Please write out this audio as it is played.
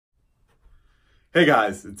Hey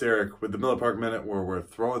guys, it's Eric with the Miller Park Minute, where we're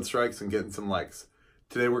throwing strikes and getting some likes.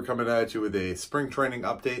 Today we're coming at you with a spring training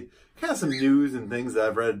update, kind of some news and things that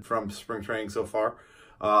I've read from spring training so far.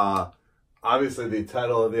 Obviously the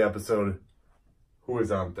title of the episode, who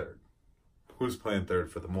is on third? Who's playing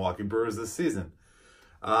third for the Milwaukee Brewers this season?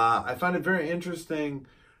 I find it very interesting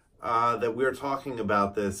that we're talking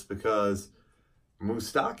about this because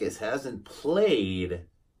Moustakas hasn't played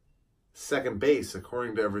second base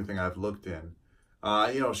according to everything I've looked in.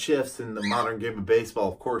 Shifts in the modern game of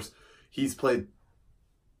baseball. Of course, he's played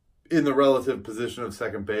in the relative position of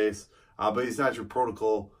second base, but he's not your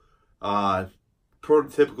prototypical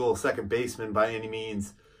second baseman by any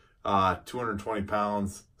means. 220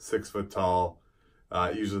 pounds, 6 foot tall.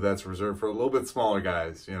 Usually that's reserved for a little bit smaller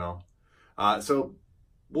guys, So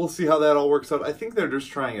we'll see how that all works out. I think they're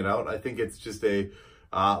just trying it out. I think it's just a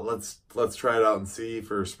let's try it out and see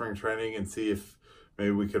for spring training and see if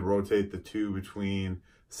maybe we could rotate the two between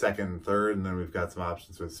second and third, and then we've got some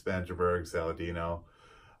options with Spangenberg, Saladino,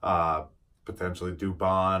 potentially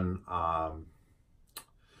Dubon. A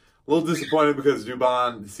little disappointed because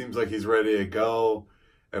Dubon seems like he's ready to go,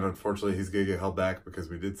 and unfortunately he's going to get held back because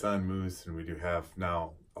we did sign Moose, and we do have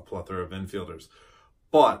now a plethora of infielders.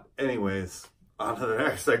 But anyways, on to the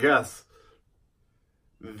next, I guess.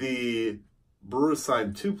 The Brewers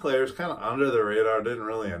signed 2 players kind of under the radar, didn't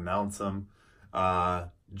really announce them.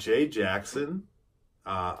 Jay Jackson,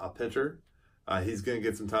 a pitcher, he's going to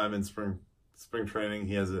get some time in spring training.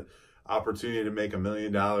 He has an opportunity to make $1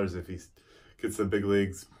 million if he gets to the big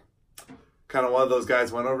leagues. Kind of one of those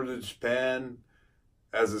guys, went over to Japan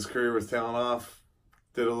as his career was tailing off,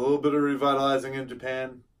 did a little bit of revitalizing in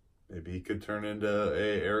Japan. Maybe he could turn into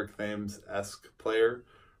a Eric Thames-esque player.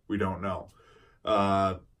 We don't know.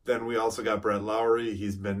 Then we also got Brett Lawrie.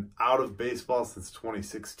 He's been out of baseball since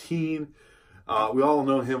 2016. We all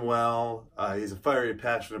know him well. He's a fiery,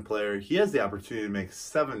 passionate player. He has the opportunity to make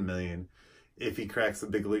 $7 million if he cracks the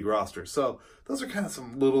big league roster. So those are kind of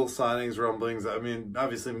some little signings, rumblings. I mean,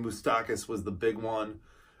 obviously Moustakas was the big one,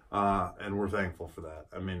 and we're thankful for that.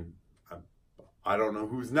 I mean, I don't know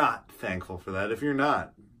who's not thankful for that. If you're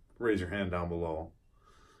not, raise your hand down below.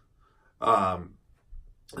 So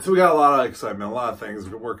we got a lot of excitement, a lot of things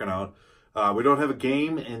we're working out. We don't have a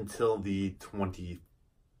game until the 25th,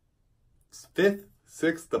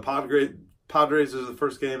 6th. The Padres is the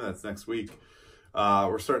first game. That's next week.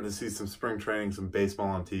 We're starting to see some spring training, some baseball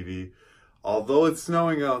on TV. Although it's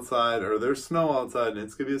snowing outside, or there's snow outside, and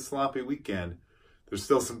it's going to be a sloppy weekend, there's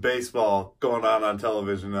still some baseball going on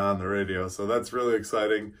television and on the radio. So that's really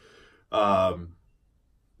exciting.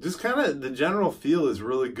 Just kind of the general feel is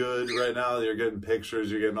really good right now. You're getting pictures,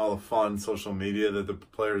 you're getting all the fun social media that the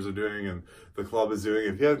players are doing and the club is doing.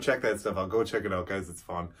 If you haven't checked that stuff out, go check it out, guys. It's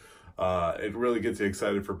fun. It really gets you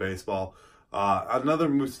excited for baseball. Another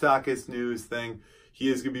Moustakas news thing, he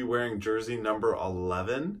is going to be wearing jersey number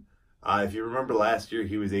 11. If you remember last year,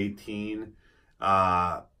 he was 18.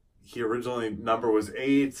 He originally number was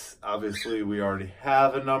 8. Obviously, we already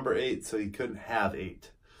have a number 8, so he couldn't have 8.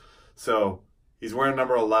 So he's wearing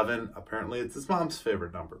number 11. Apparently, it's his mom's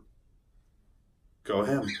favorite number. Go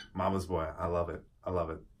him. Mama's boy. I love it. I love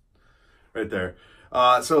it. Right there.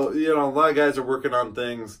 So, a lot of guys are working on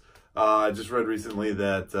things. I just read recently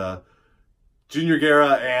that Junior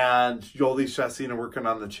Guerra and Yoli Chassin are working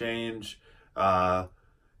on the change.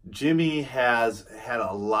 Jimmy has had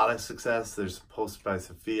a lot of success. There's a post by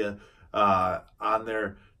Sophia on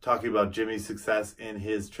there talking about Jimmy's success in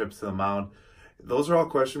his trips to the mound. Those are all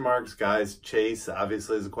question marks, guys. Chase,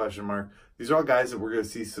 obviously, is a question mark. These are all guys that we're going to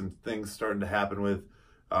see some things starting to happen with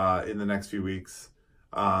in the next few weeks.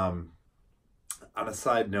 On a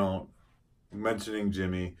side note, mentioning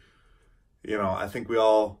Jimmy, I think we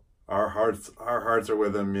all, our hearts are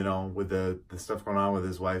with him, with the stuff going on with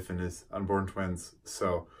his wife and his unborn twins.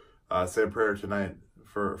 So say a prayer tonight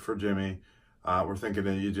for Jimmy. We're thinking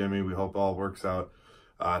of you, Jimmy. We hope all works out.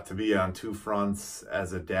 To be on 2 fronts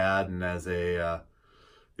as a dad and as a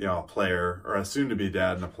player, or a soon-to-be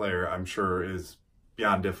dad and a player, I'm sure is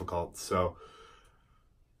beyond difficult. So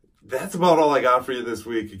that's about all I got for you this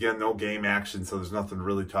week. Again, no game action, so there's nothing to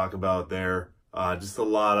really talk about there. Just a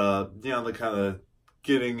lot of, the kind of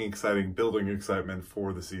building excitement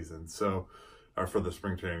for the season. So, or for the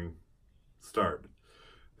spring training start.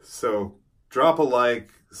 So drop a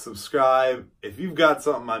like, subscribe. If you've got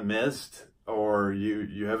something I missed, or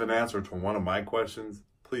you have an answer to one of my questions,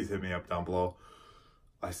 please hit me up down below.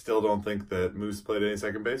 I still don't think that Moose played any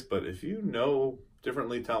second base, but if you know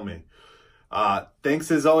differently, tell me. Thanks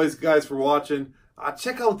as always, guys, for watching.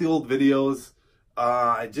 Check out the old videos.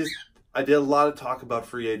 I did a lot of talk about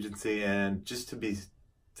free agency, and just to be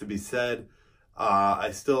said,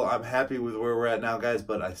 I'm happy with where we're at now, guys,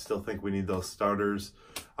 but I still think we need those starters.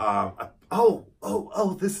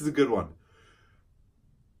 This is a good one.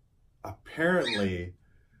 Apparently,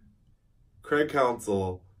 Craig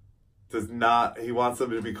Counsell he wants them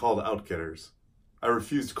to be called outgetters. I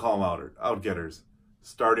refuse to call them outgetters.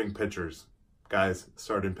 Starting pitchers. Guys,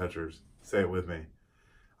 starting pitchers. Say it with me.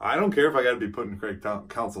 I don't care if I got to be putting Craig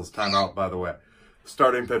Counsell's time out, by the way.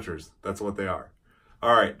 Starting pitchers. That's what they are.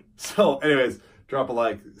 All right. So, anyways, drop a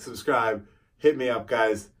like, subscribe, hit me up,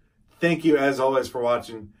 guys. Thank you, as always, for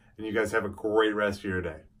watching, and you guys have a great rest of your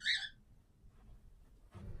day.